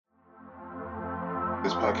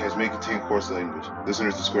This podcast may contain coarse language.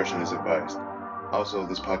 Listener's discretion is advised. Also,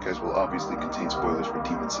 this podcast will obviously contain spoilers for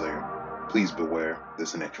Demon Slayer. Please beware,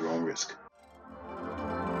 listen at your own risk.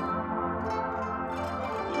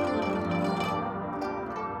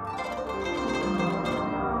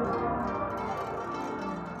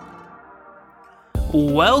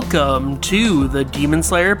 Welcome to the Demon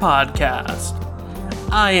Slayer podcast.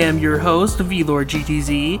 I am your host, VLord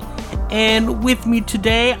GTZ, and with me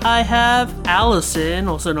today I have Allison,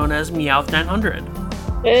 also known as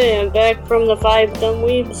Meowth900. Hey, I'm back from the 5 dumb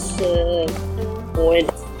weeks.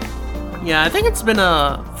 Yeah, I think it's been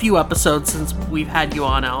a few episodes since we've had you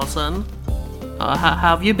on, Allison. How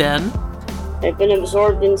have you been? I've been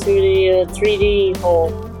absorbed into the 3D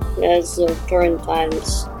hole as of current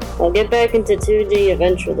times. I'll get back into 2D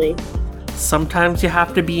eventually. Sometimes you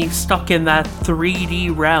have to be stuck in that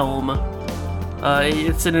 3D realm.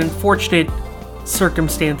 It's an unfortunate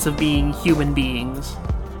circumstance of being human beings.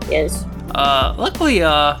 Yes. Luckily,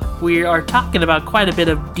 we are talking about quite a bit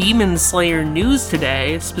of Demon Slayer news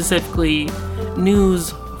today, specifically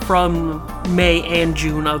news from May and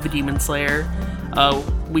June of Demon Slayer.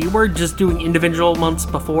 We were just doing individual months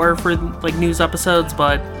before for, news episodes,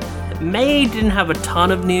 but May didn't have a ton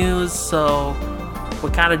of news, so we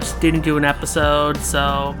kind of just didn't do an episode,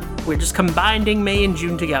 so we're just combining May and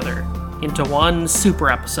June together into one super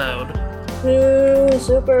episode.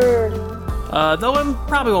 Super. Though it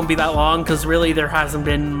probably won't be that long, because really there hasn't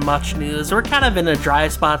been much news. We're kind of in a dry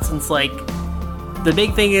spot since, the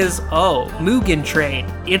big thing is, Mugen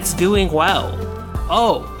Train, it's doing well.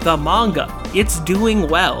 Oh, the manga, it's doing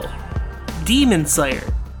well. Demon Slayer,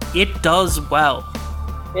 it does well.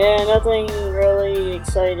 Yeah, nothing really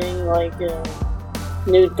exciting like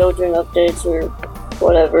new Dojin updates or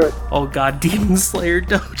whatever. Oh god, Demon Slayer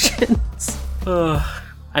Dojins.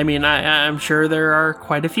 I'm sure there are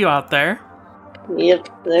quite a few out there.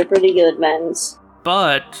 Yep, they're pretty good, man.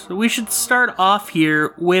 But we should start off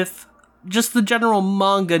here with just the general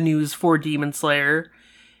manga news for Demon Slayer.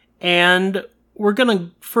 And we're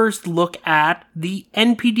gonna first look at the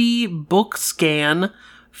NPD book scan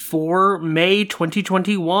for May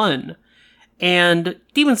 2021. And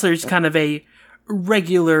Demon Slayer is kind of a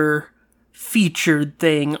regular featured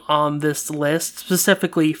thing on this list,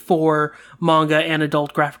 specifically for manga and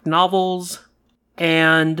adult graphic novels.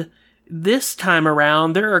 And this time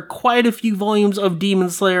around, there are quite a few volumes of Demon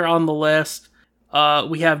Slayer on the list.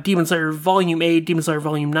 We have Demon Slayer Volume 8, Demon Slayer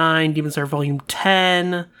Volume 9, Demon Slayer Volume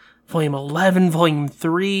 10, Volume 11, Volume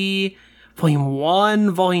 3, Volume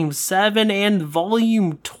 1, Volume 7, and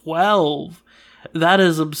Volume 12. That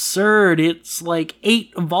is absurd. It's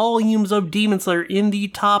 8 volumes of Demon Slayer in the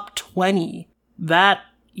top 20. I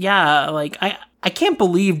can't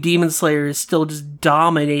believe Demon Slayer is still just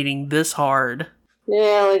dominating this hard.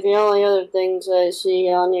 Yeah, the only other things I see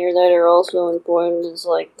on here that are also important is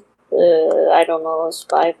Spy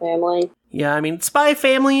Family. Yeah, Spy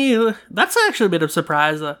Family, that's actually a bit of a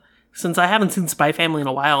surprise, since I haven't seen Spy Family in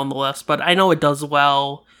a while on the list, but I know it does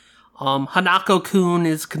well. Hanako-kun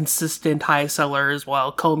is consistent high seller as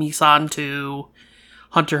well. Komi-san too.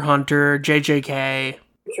 Hunter x Hunter, JJK.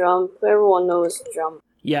 Jump. Everyone knows Jump.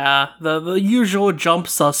 Yeah, the usual Jump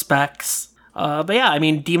suspects.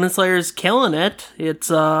 Demon Slayer's killing it.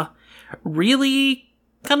 It's really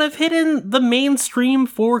kind of hitting the mainstream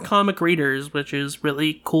for comic readers, which is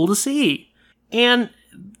really cool to see. And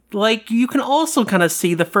you can also kind of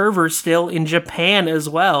see the fervor still in Japan as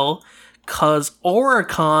well, because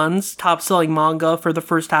Oricon's top-selling manga for the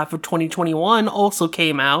first half of 2021 also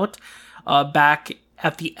came out back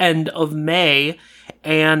at the end of May,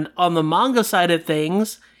 and on the manga side of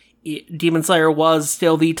things, Demon Slayer was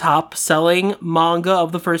still the top-selling manga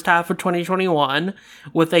of the first half of 2021,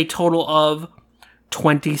 with a total of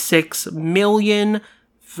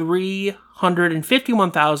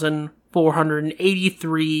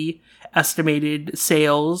 26,351,483 estimated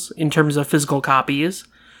sales in terms of physical copies,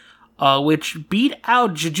 which beat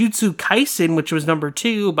out Jujutsu Kaisen, which was number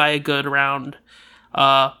 2, by a good around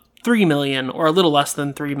 3 million, or a little less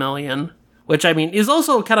than 3 million, which, is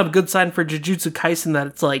also kind of a good sign for Jujutsu Kaisen that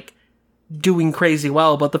it's, doing crazy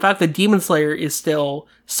well, but the fact that Demon Slayer is still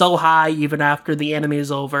so high even after the anime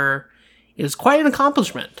is over is quite an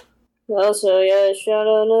accomplishment. Also, shout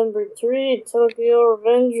out number 3, Tokyo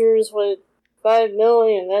Revengers with 5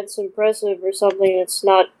 million. That's impressive for something that's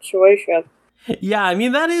not Shueisha. Yeah,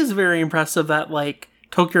 that is very impressive that,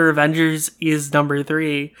 Tokyo Revengers is number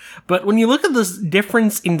 3. But when you look at this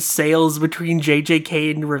difference in sales between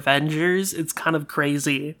JJK and Revengers, it's kind of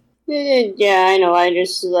crazy. Yeah, I know. I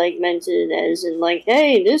just meant it as in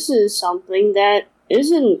hey, this is something that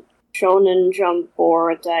isn't Shonen Jump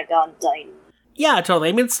or Attack on Titan. Yeah, totally.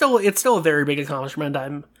 I mean, it's still a very big accomplishment.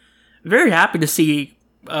 I'm very happy to see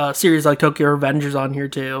a series like Tokyo Revengers on here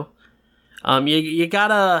too. You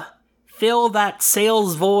gotta fill that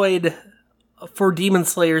sales void for Demon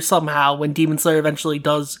Slayer somehow when Demon Slayer eventually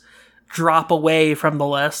does drop away from the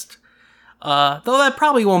list. Though that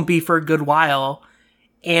probably won't be for a good while.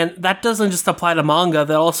 And that doesn't just apply to manga,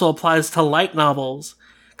 that also applies to light novels.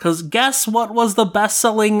 Because guess what was the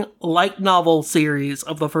best-selling light novel series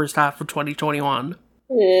of the first half of 2021?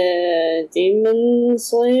 Demon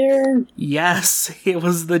Slayer? Yes, it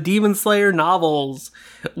was the Demon Slayer novels,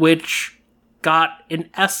 which got an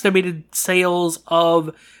estimated sales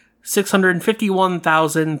of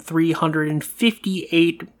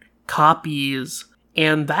 651,358 copies.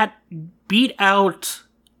 And that beat out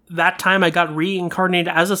That Time I Got Reincarnated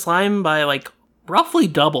as a Slime by, like, roughly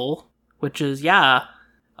double. Which is,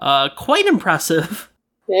 quite impressive.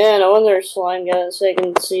 Yeah, no wonder Slime got a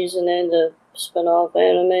second season and a spin-off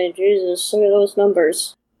anime. Jesus, look at those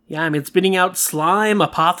numbers. Yeah, I mean, it's beating out Slime,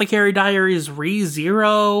 Apothecary Diaries,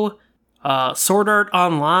 ReZero, Sword Art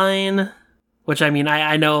Online, which, I mean,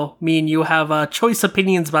 I know me and you have choice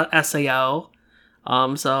opinions about SAO.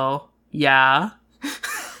 So, yeah.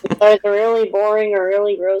 Either really boring or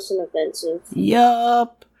really gross and offensive.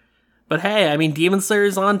 Yup. But hey, I mean, Demon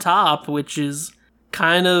Slayer's on top, which is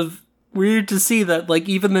kind of weird to see that, like,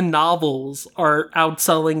 even the novels are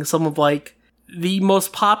outselling some of, like, the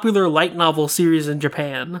most popular light novel series in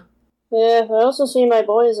Japan. Yeah, I also see my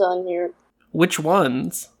boys on here. Which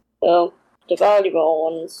ones? Oh, the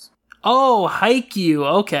volleyball ones. Oh, Haikyuu,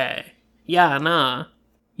 okay. Yeah, nah.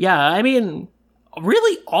 Yeah, I mean,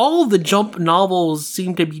 really all the Jump novels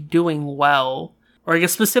seem to be doing well. Or I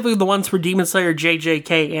guess specifically the ones for Demon Slayer,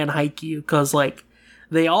 JJK, and Haikyuu, because, like,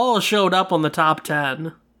 they all showed up on the top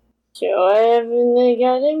 10. So why haven't they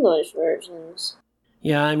got English versions?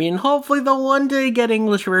 Yeah, I mean, hopefully they'll one day get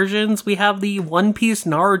English versions. We have the One Piece,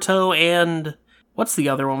 Naruto, and... what's the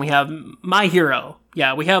other one we have? My Hero.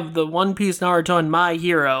 Yeah, we have the One Piece, Naruto, and My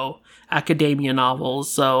Hero Academia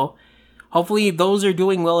novels, so... hopefully those are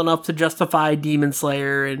doing well enough to justify Demon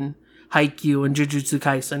Slayer and Haikyuu and Jujutsu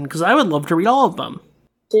Kaisen, because I would love to read all of them.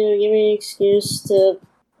 To give me an excuse to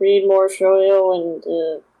read more shoujo and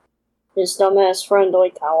his dumbass friend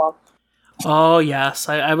Oikawa. Oh yes,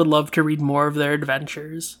 I would love to read more of their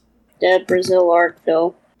adventures. That Brazil arc,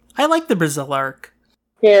 though. I like the Brazil arc.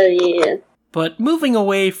 Hell yeah. But moving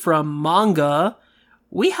away from manga,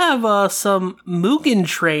 we have some Mugen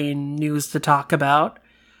Train news to talk about.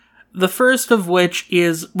 The first of which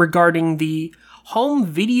is regarding the home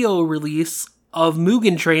video release of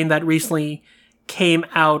Mugen Train that recently came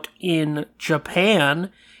out in Japan,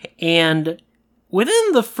 and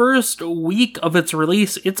within the first week of its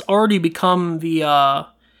release, it's already become the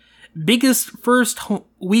biggest first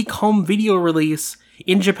week home video release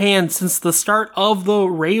in Japan since the start of the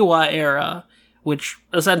Reiwa era, which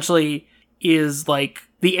essentially is like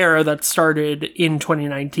the era that started in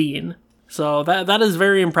 2019. So that is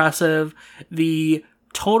very impressive. The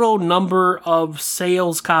total number of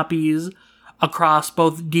sales copies across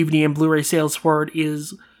both DVD and Blu-ray sales for it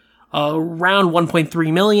is around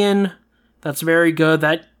 1.3 million. That's very good.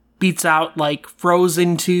 That beats out, like,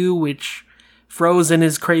 Frozen 2, which Frozen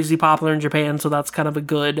is crazy popular in Japan, so that's kind of a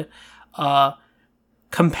good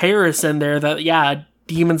comparison there that, yeah,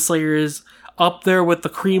 Demon Slayer is up there with the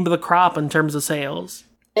cream of the crop in terms of sales.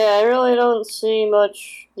 Yeah, I really don't see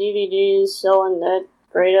much DVDs selling that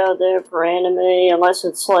great out there for anime, unless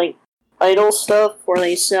it's, like, Idol stuff, where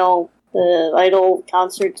they sell Idol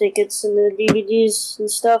concert tickets in the DVDs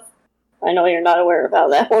and stuff. I know you're not aware of how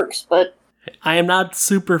that works, but... I am not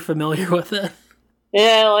super familiar with it.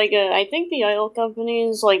 Yeah, like, I think the Idol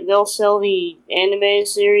companies, like, they'll sell the anime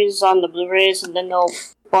series on the Blu-rays, and then they'll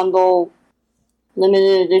bundle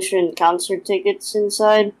limited edition concert tickets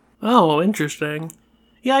inside. Oh, interesting.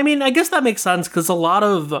 Yeah, I mean, I guess that makes sense, because a lot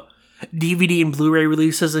of DVD and Blu-ray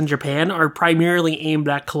releases in Japan are primarily aimed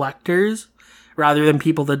at collectors, rather than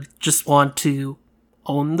people that just want to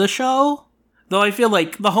own the show. Though I feel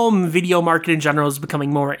like the home video market in general is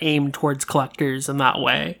becoming more aimed towards collectors in that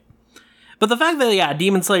way. But the fact that, yeah,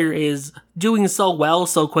 Demon Slayer is doing so well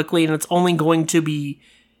so quickly, and it's only going to be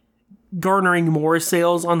garnering more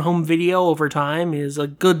sales on home video over time, is a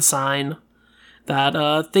good sign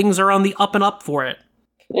that things are on the up and up for it.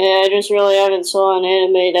 Yeah, I just really haven't saw an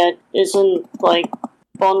anime that isn't, like,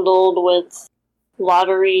 bundled with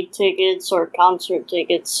lottery tickets or concert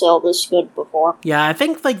tickets sell this good before. Yeah, I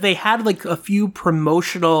think, like, they had, like, a few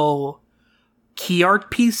promotional key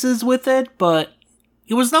art pieces with it, but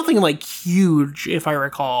it was nothing, like, huge, if I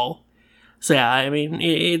recall. So yeah, I mean,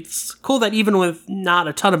 it's cool that even with not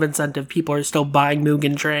a ton of incentive, people are still buying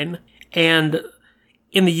Mugen Train. And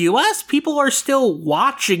in the US, people are still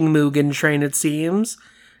watching Mugen Train, it seems,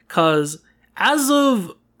 because as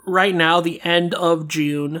of right now, the end of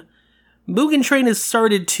June, Mugen Train has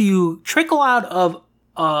started to trickle out of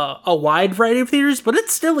a wide variety of theaters, but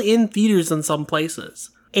it's still in theaters in some places.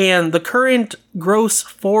 And the current gross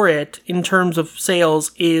for it, in terms of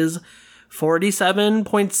sales, is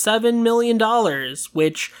 $47.7 million,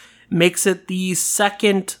 which makes it the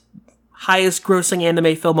second highest grossing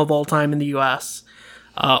anime film of all time in the US.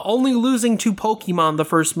 Only losing to Pokemon, the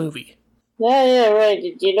first movie. Yeah, right.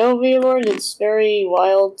 Did you know, V-Lord, it's very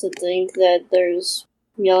wild to think that there's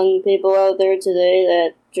young people out there today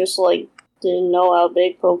that just, didn't know how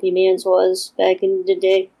big Pokemon was back in the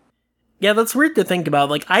day. Yeah, that's weird to think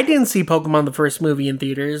about. I didn't see Pokemon the first movie in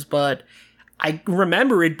theaters, but I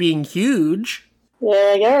remember it being huge.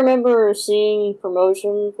 Yeah, I remember seeing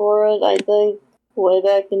promotion for it, I think, way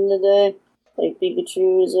back in the day.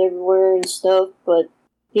 Pikachu is everywhere and stuff, but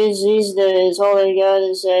these days, all I got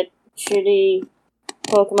is that shitty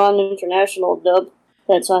Pokemon International dub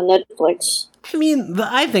that's on Netflix. I mean,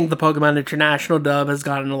 I think the Pokemon International dub has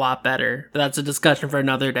gotten a lot better. That's a discussion for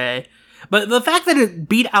another day. But the fact that it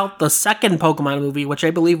beat out the second Pokemon movie, which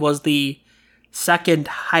I believe was the second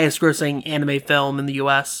highest grossing anime film in the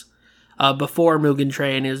US before Mugen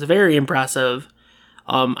Train, is very impressive.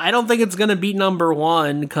 I don't think it's going to beat number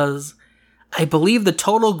one, because I believe the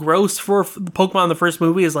total gross for Pokemon the first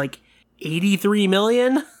movie is 83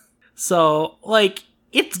 million. So,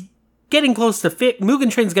 it's getting close to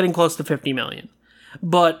Mugen Train's getting close to 50 million.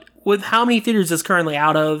 But with how many theaters it's currently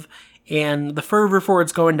out of, and the fervor for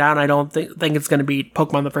it's going down, I don't think it's going to beat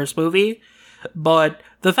Pokemon the first movie. But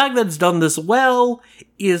the fact that it's done this well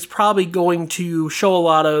is probably going to show a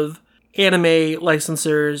lot of anime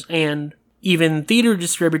licensors and even theater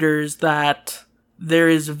distributors that there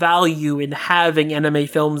is value in having anime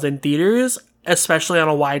films in theaters, especially on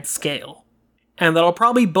a wide scale. And that'll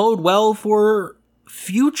probably bode well for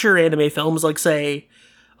future anime films, say,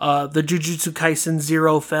 the Jujutsu Kaisen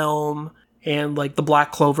Zero film, and, the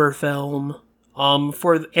Black Clover film,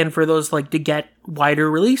 for those, to get wider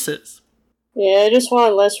releases. Yeah, I just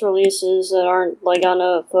want less releases that aren't, on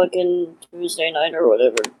a fucking Tuesday night or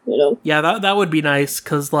whatever, you know? Yeah, that would be nice,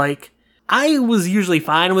 because, I was usually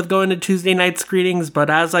fine with going to Tuesday night screenings, but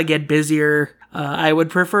as I get busier, I would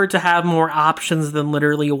prefer to have more options than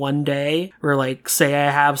literally one day, where, say I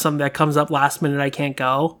have something that comes up last minute I can't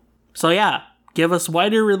go. So yeah, give us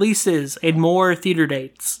wider releases and more theater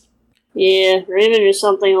dates. Yeah, or even just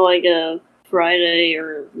something like a Friday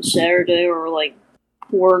or Saturday, or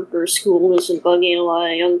work or school isn't bugging a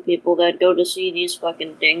lot of young people that go to see these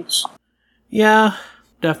fucking things. Yeah,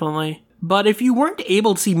 definitely. But if you weren't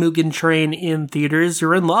able to see Mugen Train in theaters,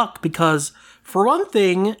 you're in luck, because for one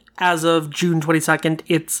thing, as of June 22nd,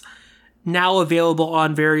 it's now available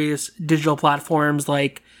on various digital platforms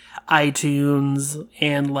like iTunes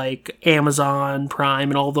and Amazon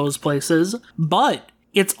Prime and all those places. But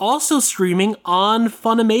it's also streaming on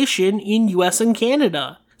Funimation in US and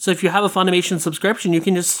Canada. So if you have a Funimation subscription, you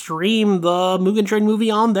can just stream the Mugen Train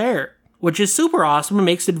movie on there, which is super awesome. It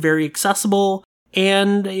makes it very accessible,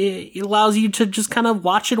 and it allows you to just kind of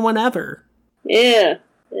watch it whenever. Yeah,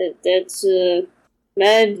 that's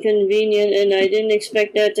mad convenient, and I didn't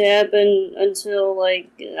expect that to happen until,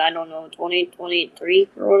 2023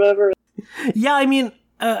 or whatever. Yeah, I mean,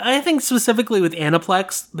 I think specifically with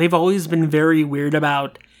Aniplex, they've always been very weird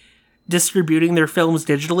about distributing their films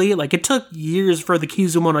digitally. It took years for the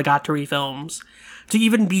Kizumonogatari films to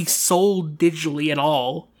even be sold digitally at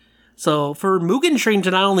all. So for Mugen Train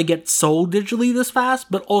to not only get sold digitally this fast,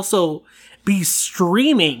 but also be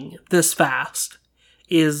streaming this fast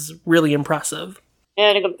is really impressive.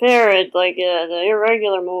 Yeah, to compare it, the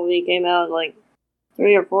Irregular movie came out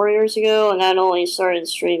 3 or 4 years ago, and that only started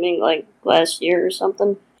streaming last year or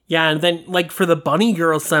something. Yeah, and then for the Bunny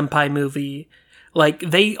Girl Senpai movie,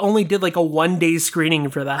 they only did a 1-day screening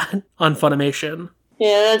for that on Funimation.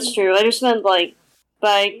 Yeah, that's true. I just meant by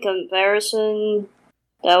comparison,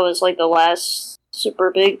 that was the last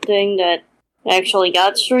super big thing that actually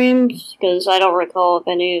got streamed, because I don't recall if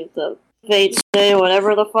any of the Fates Day,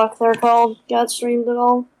 whatever the fuck they're called, got streamed at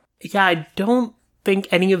all. Yeah, I don't think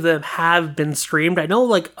any of them have been streamed. I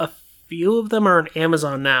know a few of them are on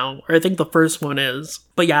Amazon now, or I think the first one is.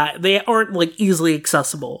 But yeah, they aren't easily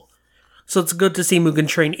accessible. So it's good to see Mugen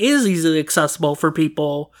Train is easily accessible for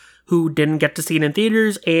people who didn't get to see it in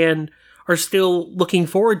theaters and are still looking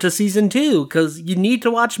forward to Season 2, because you need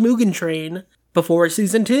to watch Mugen Train before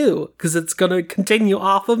Season 2, because it's going to continue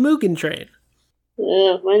off of Mugen Train.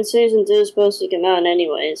 When Season 2 is supposed to come out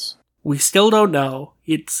anyways? We still don't know.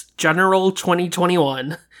 It's General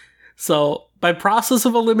 2021. So, by process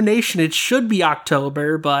of elimination, it should be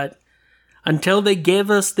October, but until they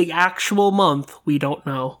give us the actual month, we don't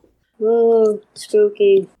know. Oh,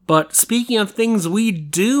 spooky. But speaking of things we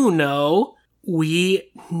do know,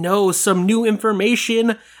 we know some new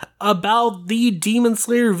information about the Demon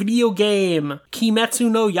Slayer video game, Kimetsu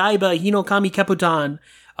no Yaiba Hinokami Kepputan,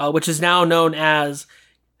 which is now known as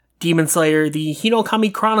Demon Slayer, the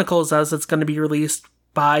Hinokami Chronicles, as it's going to be released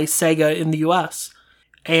by Sega in the US.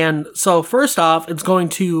 And so first off, it's going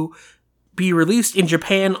to be released in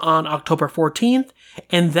Japan on October 14th,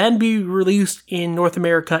 and then be released in North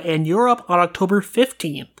America and Europe on October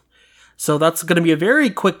 15th. So that's going to be a very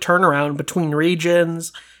quick turnaround between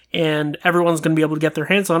regions, and everyone's going to be able to get their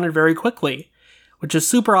hands on it very quickly, which is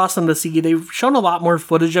super awesome to see. They've shown a lot more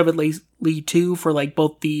footage of it lately too, for like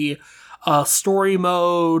both the story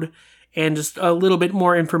mode and just a little bit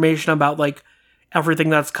more information about like everything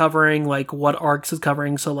that's covering, like what arcs is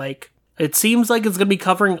covering. So like it seems like it's going to be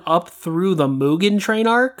covering up through the Mugen Train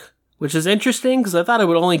arc, which is interesting because I thought it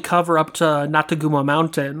would only cover up to Nataguma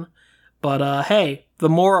Mountain. But hey, the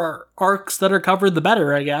more arcs that are covered, the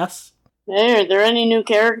better, I guess. Hey, are there any new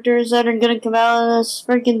characters that are gonna come out of this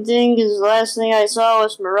freaking thing? Because the last thing I saw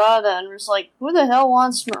was Murata, and it was like, who the hell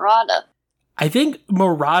wants Murata? I think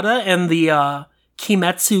Murata and the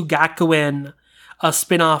Kimetsu Gakuen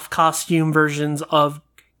spin-off costume versions of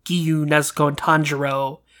Giyu, Nezuko, and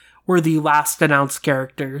Tanjiro were the last announced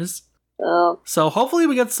characters. Oh. So hopefully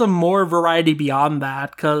we get some more variety beyond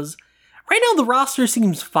that, because right now the roster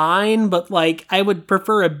seems fine, but like I would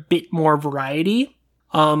prefer a bit more variety.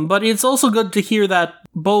 But it's also good to hear that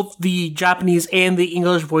both the Japanese and the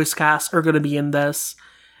English voice cast are going to be in this.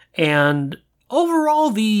 And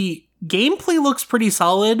overall, the gameplay looks pretty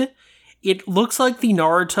solid. It looks like the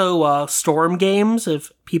Naruto Storm games,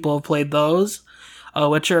 if people have played those,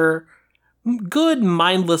 which are good,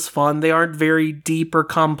 mindless fun. They aren't very deep or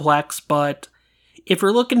complex, but if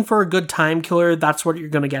you're looking for a good time killer, that's what you're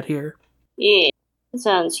going to get here. Yeah, that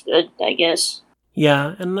sounds good, I guess.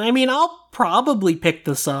 Yeah, and I mean, I'll probably pick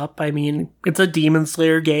this up. I mean, it's a Demon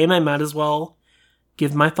Slayer game. I might as well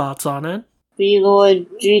give my thoughts on it. V-Lord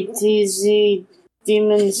GTZ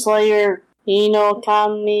Demon Slayer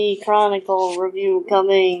Hinokami Chronicle review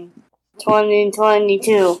coming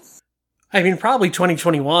 2022. I mean, probably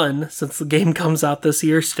 2021, since the game comes out this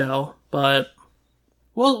year still, but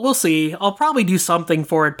we'll see. I'll probably do something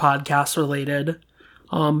for it podcast related.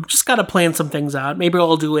 Just gotta plan some things out. Maybe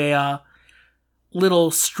I'll do a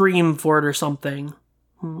little stream for it or something.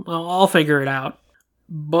 I'll figure it out.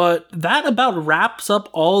 But that about wraps up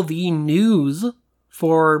all the news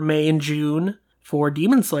for May and June for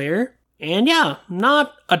Demon Slayer. And yeah,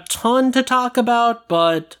 not a ton to talk about,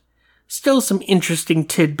 but still some interesting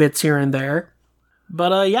tidbits here and there.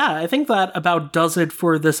 But yeah, I think that about does it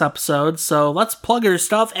for this episode, so let's plug our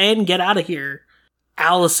stuff and get out of here.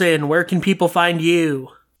 Allison, where can people find you?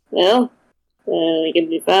 Well, I can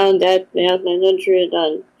be found at Math900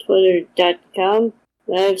 on Twitter.com.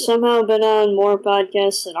 I've somehow been on more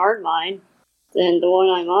podcasts that aren't mine than the one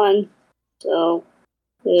I'm on. So,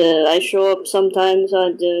 I show up sometimes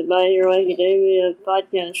on the My Hero Academia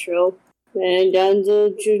podcast show and on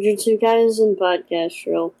the Jujutsu Kaisen podcast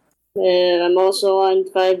show. I'm also on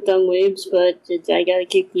 5 Dumb Weebs, but I gotta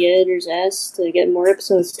kick the editor's ass to get more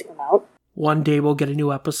episodes to come out. One day we'll get a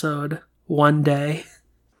new episode. One day.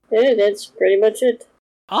 Yeah, that's pretty much it.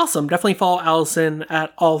 Awesome. Definitely follow Allison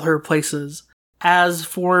at all her places. As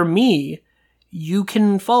for me, you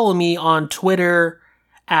can follow me on Twitter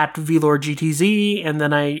at VLordGTZ, and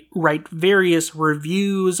then I write various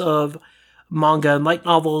reviews of manga and light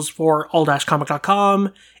novels for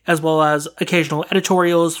all-comic.com, as well as occasional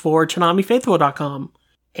editorials for TanamiFaithful.com.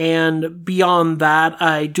 And beyond that,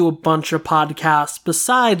 I do a bunch of podcasts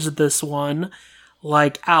besides this one.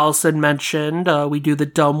 Like Allison mentioned, we do the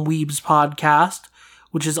Dumb Weebs podcast,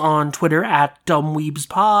 which is on Twitter at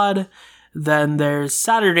DumbWeebsPod. Then there's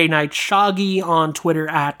Saturday Night Shoggy on Twitter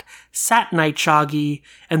at SatNightShoggy,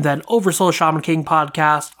 and then Oversoul Shaman King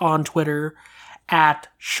podcast on Twitter at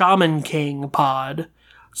Shaman King Pod.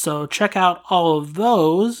 So check out all of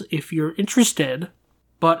those if you're interested.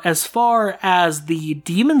 But as far as the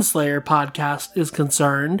Demon Slayer podcast is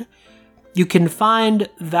concerned, you can find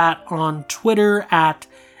that on Twitter at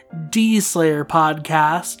DSlayer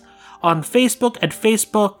Podcast, on Facebook at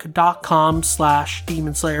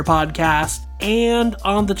facebook.com/Demon Slayer Podcast, and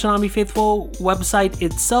on the Tanami Faithful website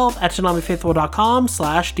itself at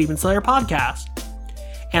TanamiFaithful.com/Demon Slayer Podcast.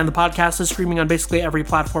 And the podcast is streaming on basically every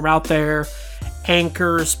platform out there,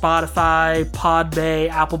 Anchor, Spotify, Podbay,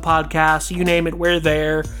 Apple Podcasts, you name it, we're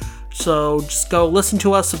there. So just go listen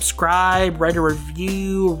to us, subscribe, write a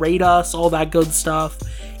review, rate us, all that good stuff,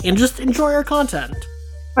 and just enjoy our content.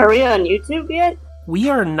 Are we on YouTube yet? We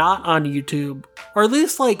are not on YouTube, or at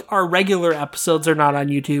least like our regular episodes are not on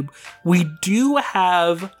YouTube. We do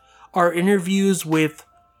have our interviews with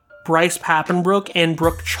Bryce Papenbrook and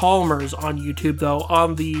Brooke Chalmers on YouTube, though,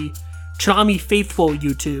 on the Toonami Faithful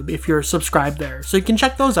YouTube, if you're subscribed there. So you can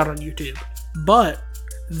check those out on YouTube. But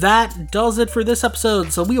that does it for this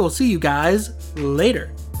episode, so we will see you guys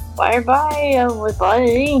later. Bye-bye,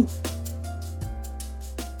 everybody.